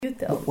You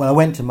tell. Well, I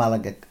went to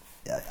Malaga.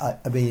 I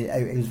mean,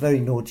 it was very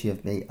naughty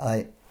of me.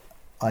 I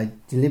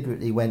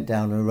deliberately went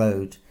down a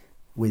road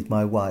with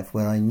my wife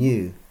where I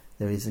knew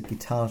there is a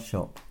guitar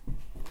shop.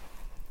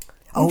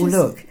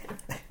 Look.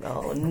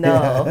 Oh,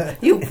 no.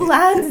 You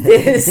planned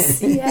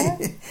this. Yeah.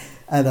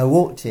 And I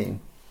walked in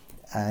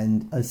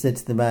and I said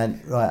to the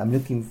man, right, I'm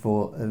looking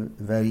for a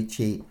very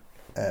cheap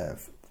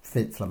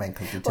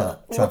flamenco guitar.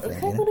 Hang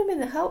on a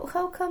minute.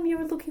 How come you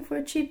were looking for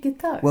a cheap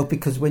guitar? Well,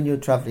 because when you're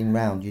travelling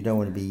round, you don't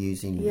want to be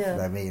using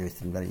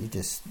Ramirez, but you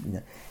just,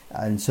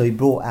 And so he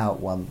brought out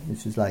one,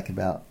 which was like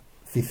about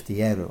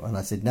 €50, and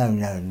I said, no,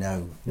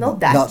 not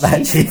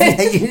that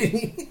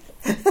cheap.